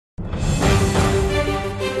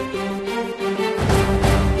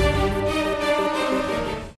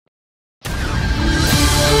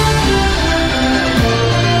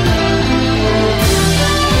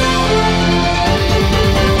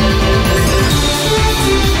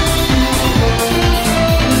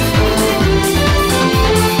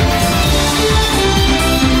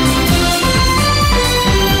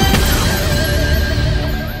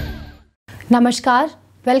Namaskar.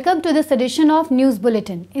 Welcome to this edition of News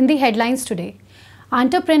Bulletin. In the headlines today,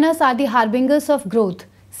 entrepreneurs are the harbingers of growth,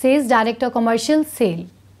 says Director Commercial SAIL.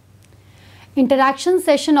 Interaction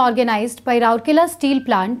session organized by Rourkela Steel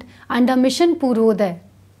Plant under Mission Purvodaya.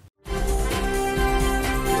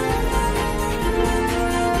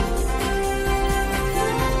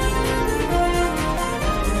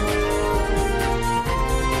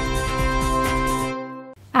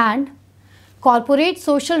 And corporate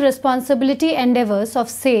social responsibility endeavors of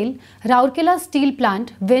SAIL, Rourkela Steel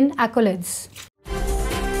Plant win accolades.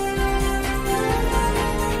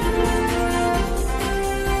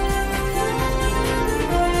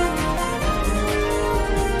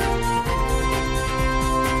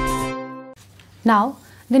 Now,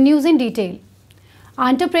 the news in detail.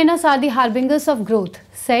 Entrepreneurs are the harbingers of growth,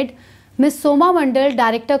 said Ms. Soma Mandal,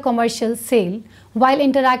 Director Commercial SAIL, while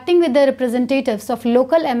interacting with the representatives of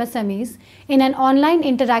local MSMEs in an online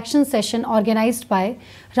interaction session organized by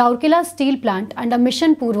Rourkela Steel Plant under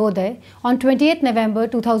Mission Purvodaya on 28 November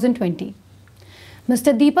 2020.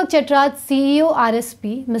 Mr. Deepak Chetraj, CEO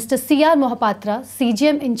RSP, Mr. C.R. Mohapatra,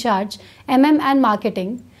 CGM in charge MM and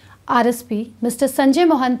Marketing, RSP, Mr. Sanjay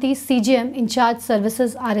Mohanty, CGM in charge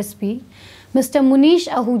Services RSP, Mr. Munish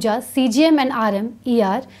Ahuja, CGM and RM,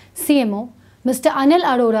 ER, CMO, Mr. Anil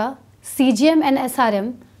Arora, CGM and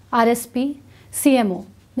SRM, RSP, CMO,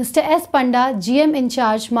 Mr. S. Panda, GM in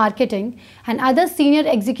charge Marketing, and other senior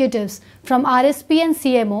executives from RSP and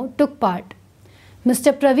CMO took part.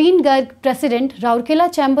 Mr. Praveen Garg, President,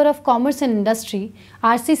 Rourkela Chamber of Commerce and Industry,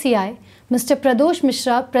 RCCI, Mr. Pradosh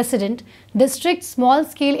Mishra, President, District Small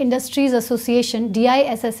Scale Industries Association,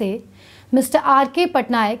 DISSA, Mr. R.K.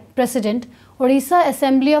 Patnaik, President, Odisha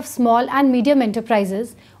Assembly of Small and Medium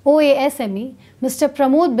Enterprises, OASME, Mr.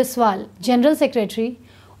 Pramod Biswal, General Secretary,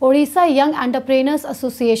 Odisha Young Entrepreneurs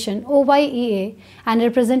Association, OYEA, and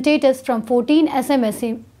representatives from 14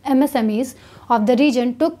 MSMEs of the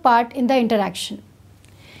region took part in the interaction.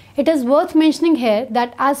 It is worth mentioning here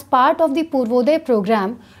that as part of the Purvodaya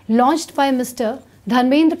program launched by Mr.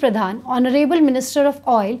 Dharmendra Pradhan, Honorable Minister of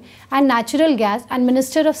Oil and Natural Gas and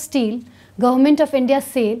Minister of Steel, Government of India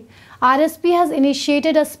SAIL, RSP has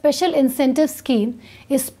initiated a special incentive scheme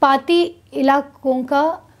Ispati Ilakoं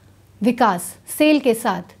का विकास SAIL के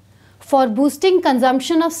साथ for boosting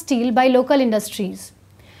consumption of steel by local industries.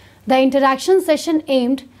 The interaction session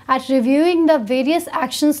aimed at reviewing the various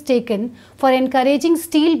actions taken for encouraging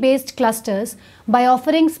steel-based clusters by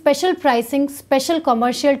offering special pricing, special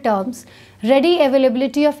commercial terms, ready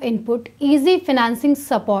availability of input, easy financing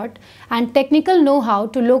support, and technical know-how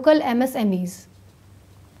to local MSMEs.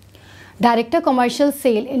 Director Commercial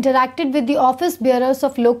SAIL interacted with the office bearers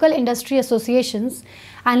of local industry associations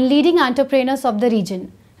and leading entrepreneurs of the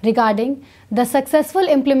region regarding the successful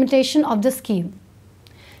implementation of the scheme.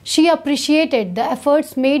 She appreciated the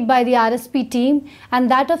efforts made by the RSP team and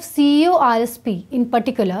that of CEO RSP in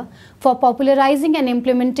particular for popularizing and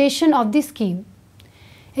implementation of the scheme.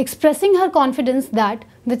 Expressing her confidence that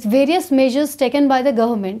with various measures taken by the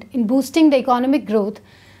government in boosting the economic growth,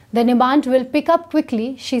 the demand will pick up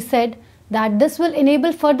quickly, she said that this will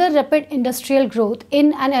enable further rapid industrial growth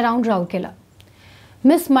in and around Rourkela.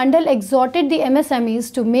 Ms. Mandal exhorted the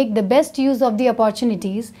MSMEs to make the best use of the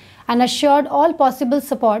opportunities and assured all possible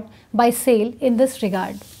support by SAIL in this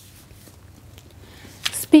regard.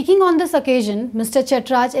 Speaking on this occasion, Mr.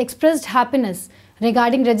 Chetraj expressed happiness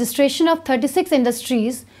regarding registration of 36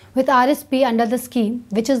 industries with RSP under the scheme,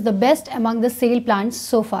 which is the best among the SAIL plants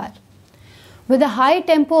so far. With the high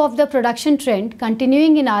tempo of the production trend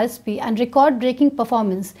continuing in RSP and record-breaking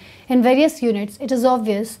performance in various units, it is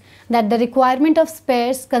obvious that the requirement of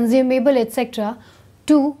spares, consumable, etc.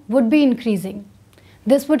 too would be increasing.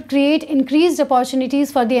 This would create increased opportunities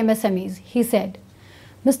for the MSMEs, he said.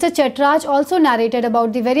 Mr. Chetraj also narrated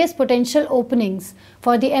about the various potential openings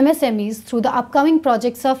for the MSMEs through the upcoming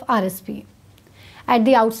projects of RSP. At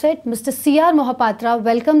the outset, Mr. C.R. Mohapatra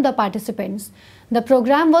welcomed the participants. The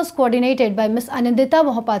program was coordinated by Ms. Anindita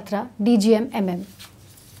Mohapatra, DGM MM.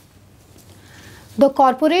 The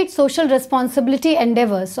corporate social responsibility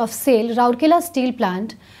endeavors of SAIL, Rourkela Steel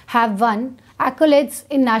Plant, have won accolades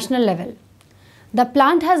in national level. The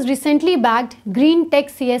plant has recently bagged Green Tech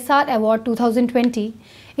CSR Award 2020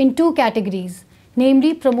 in two categories,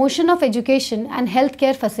 namely Promotion of Education and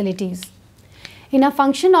Healthcare Facilities. In a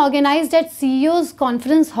function organized at CEO's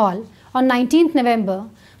Conference Hall on 19th November,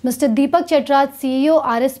 Mr. Deepak Chetraj, CEO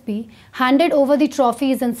RSP, handed over the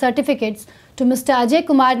trophies and certificates to Mr. Ajay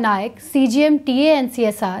Kumar Naik, CGM TA and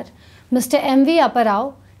CSR, Mr. M.V.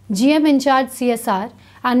 Aparao, GM in charge CSR,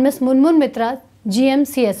 and Ms. Munmun Mitra, GM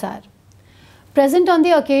CSR. Present on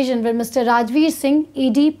the occasion were Mr. Rajveer Singh,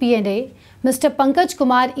 ED P&A, Mr. Pankaj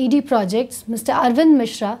Kumar, ED Projects, Mr. Arvind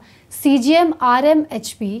Mishra, CGM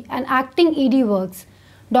RMHP and Acting ED Works,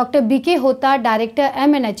 Dr. BK Hota, Director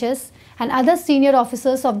MNHS, and other senior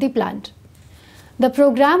officers of the plant. The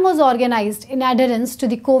program was organized in adherence to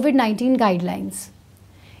the COVID-19 guidelines.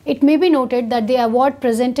 It may be noted that the award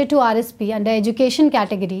presented to RSP under Education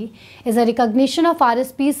category is a recognition of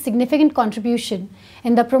RSP's significant contribution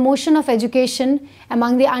in the promotion of education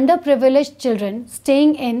among the underprivileged children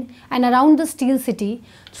staying in and around the Steel City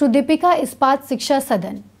through Deepika Ispat Shiksha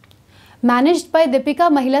Sadan. Managed by Deepika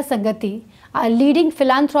Mahila Sangati, a leading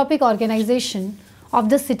philanthropic organization of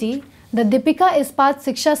the city, the Deepika Ispat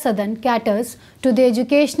Shiksha Sadan caters to the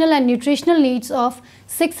educational and nutritional needs of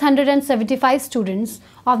 675 students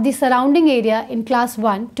of the surrounding area in class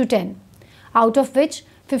 1 to 10, out of which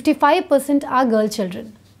 55% are girl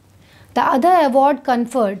children. The other award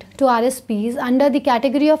conferred to RSP is under the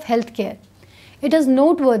category of healthcare. It is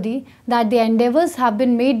noteworthy that the endeavors have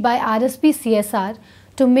been made by RSP CSR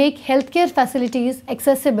to make healthcare facilities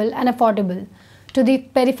accessible and affordable to the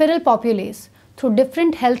peripheral populace through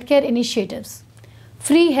different healthcare initiatives.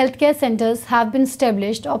 Free healthcare centers have been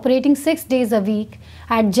established operating 6 days a week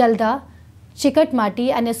at Jalda, Chikatmati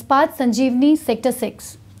and Ispat Sanjeevani Sector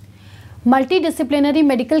 6. Multidisciplinary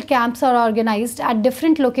medical camps are organized at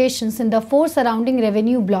different locations in the 4 surrounding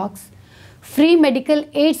revenue blocks. Free medical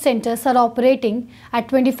aid centers are operating at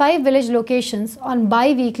 25 village locations on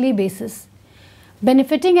bi-weekly basis.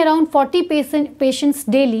 Benefiting around 40 patients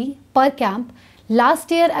daily per camp,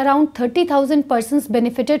 last year around 30,000 persons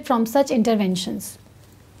benefited from such interventions.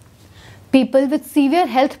 People with severe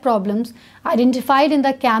health problems identified in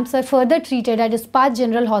the camps are further treated at Ispat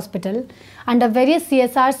General Hospital under various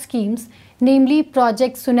CSR schemes, namely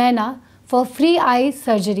Project Sunaina for free eye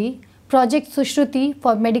surgery, Project Sushruti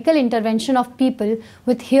for medical intervention of people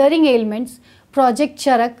with hearing ailments, Project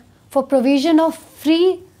Charak for provision of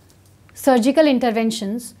free surgical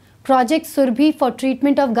interventions, Project Surbhi for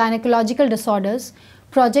treatment of gynecological disorders,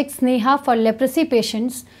 Project Sneha for leprosy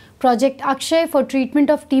patients, Project Akshay for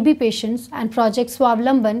treatment of TB patients, and Project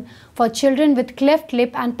Swavlamban for children with cleft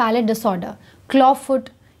lip and palate disorder, claw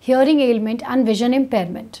foot, hearing ailment and vision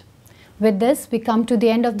impairment. With this, we come to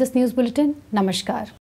the end of this news bulletin. Namaskar.